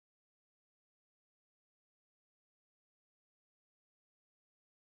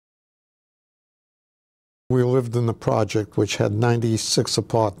We lived in a project which had 96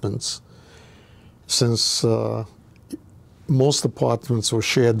 apartments. Since most apartments were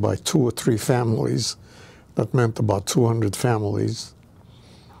shared by 2 or 3 families, that meant about 200 families.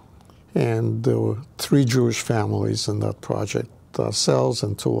 And there were 3 Jewish families in that project, ourselves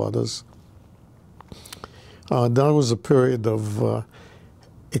and 2 others. That was a period of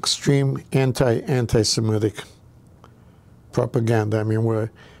extreme anti-Semitic propaganda. I mean,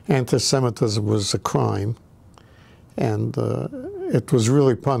 where anti-Semitism was a crime, and it was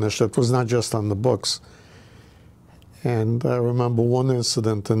really punished. It was not just on the books. And I remember one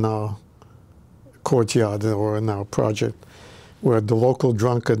incident in our courtyard or in our project where the local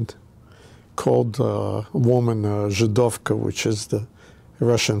drunkard called a woman Zhidovka, which is the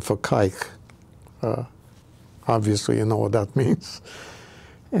Russian for kike. Obviously, you know what that means.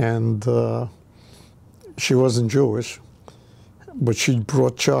 And she wasn't Jewish, but she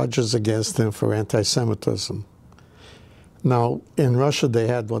brought charges against him for anti-Semitism. Now, in Russia, they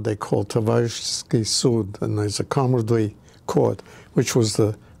had what they call Tovarishsky Sud, and there's a comradely court, which was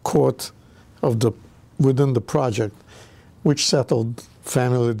the court of within the project, which settled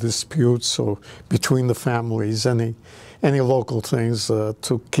family disputes or between the families, any local things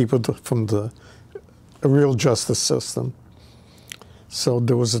to keep it from a real justice system. So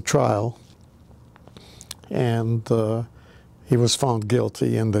there was a trial, and he was found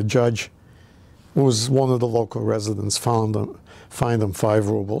guilty, and the judge, who was one of the local residents, fined him 5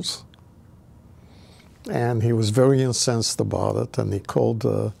 rubles. And he was very incensed about it, and he called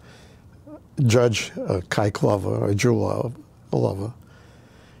the judge a kike lover, a Jew lover.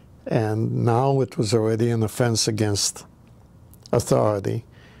 And now it was already an offense against authority,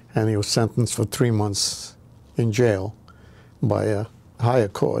 and he was sentenced for 3 months in jail by a higher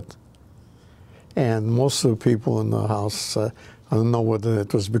court. And most of the people in the house, I don't know whether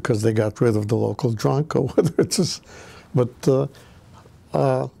it was because they got rid of the local drunk or whether it was, but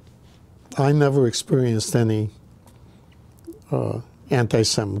I never experienced any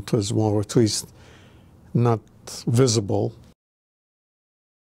anti-Semitism, or at least not visible.